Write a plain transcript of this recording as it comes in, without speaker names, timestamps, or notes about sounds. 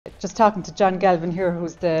Just talking to John Galvin here,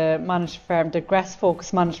 who's the monitor farm, the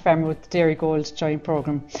grass-focused monitor farmer with the Dairygold Joint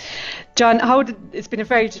Programme. John, it's been a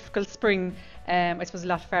very difficult spring. I suppose a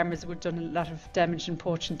lot of farmers would have done a lot of damage and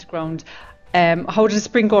poaching to ground. How did the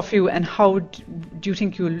spring go for you, and how do you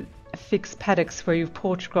think you'll fix paddocks where you've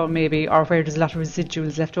poached ground maybe, or where there's a lot of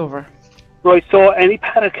residuals left over? Right, so any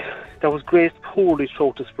paddock that was grazed poorly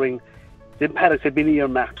throughout the spring, the paddocks have been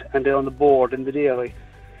earmarked and they're on the board in the dairy.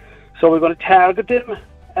 So we're going to target them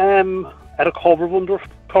at a cover of under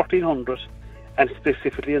 1,300, and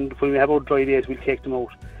specifically, and when we have our dry days, we'll take them out.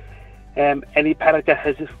 Any paddock that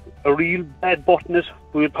has a real bad butt in it,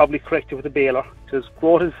 we will probably correct it with a baler, because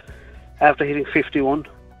growth is after hitting 51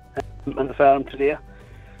 on the farm today.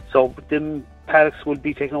 So them paddocks will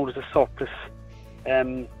be taken out as a surplus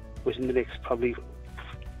within the next probably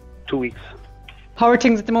 2 weeks. How are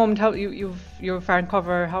things at the moment? How your farm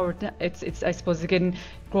cover? It's I suppose again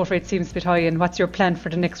growth rate seems a bit high. And what's your plan for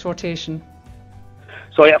the next rotation?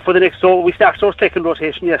 So yeah, so we started our second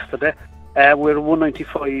rotation yesterday. We're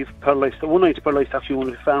 195 per livestock, 190 per livestock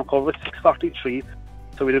unit. Farm cover at 643.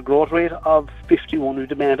 So we had a growth rate of 51. We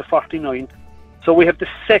demand a 49. So we have the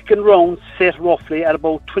second round set roughly at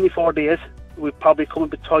about 24 days. We'll probably come a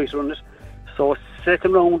bit tighter on it. So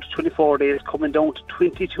second round 24 days, coming down to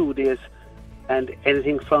 22 days. And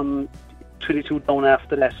anything from 22 down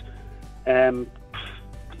after that,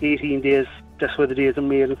 18 days, that's where the days are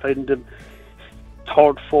made, including the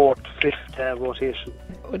third, fourth, fifth rotation.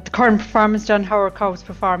 The current performance, John, how are cows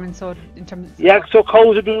performing? So in terms of so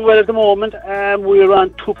cows are doing well at the moment. We're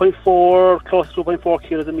on 2.4, close to 2.4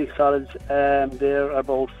 kilos of milk solids. They're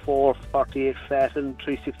about 448 fat and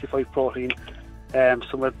 365 protein.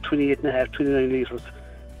 Somewhere 28.5, 29 litres.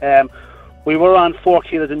 We were on 4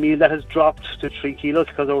 kilos of meal. That has dropped to 3 kilos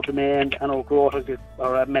because our demand and our growth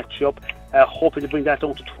are matched up. Hoping to bring that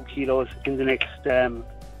down to 2 kilos in the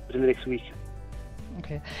next week.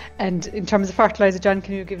 Okay. And in terms of fertiliser, John,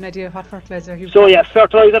 can you give an idea of what fertiliser you've got? So yeah,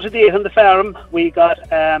 fertiliser today on the farm, we got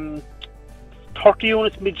 30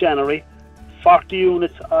 units mid-January, 40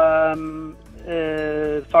 units,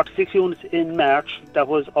 46 units in March. That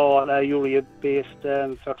was all urea-based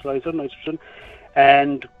fertiliser, nitrogen.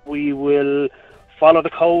 And we will follow the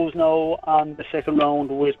cows now on the second round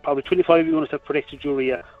with probably 25 units of protected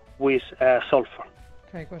urea with sulphur.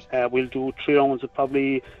 Very good. We'll do 3 rounds of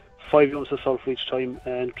probably 5 units of sulphur each time,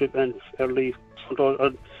 and drip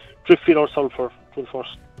feed our sulphur for the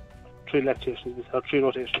first 3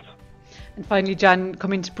 rotations. And finally, John,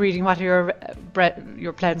 coming to breeding, what are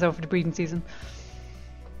your plans out for the breeding season?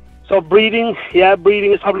 So breeding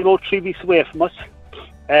is probably about 3 weeks away from us.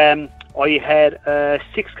 I had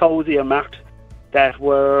 6 cows earmarked that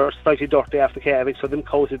were slightly dirty after calving, so them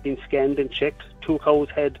cows have been scanned and checked. 2 cows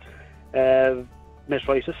had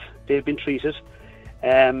metritis, they've been treated.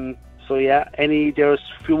 So yeah, there's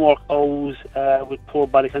a few more cows with poor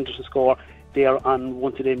body condition score. They are on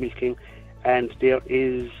once a day milking, and there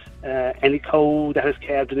is any cow that has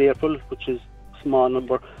calved in April, which is a small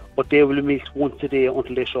number, but they will be milked once a day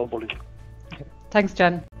until they show bulling. Okay. Thanks,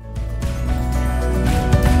 John.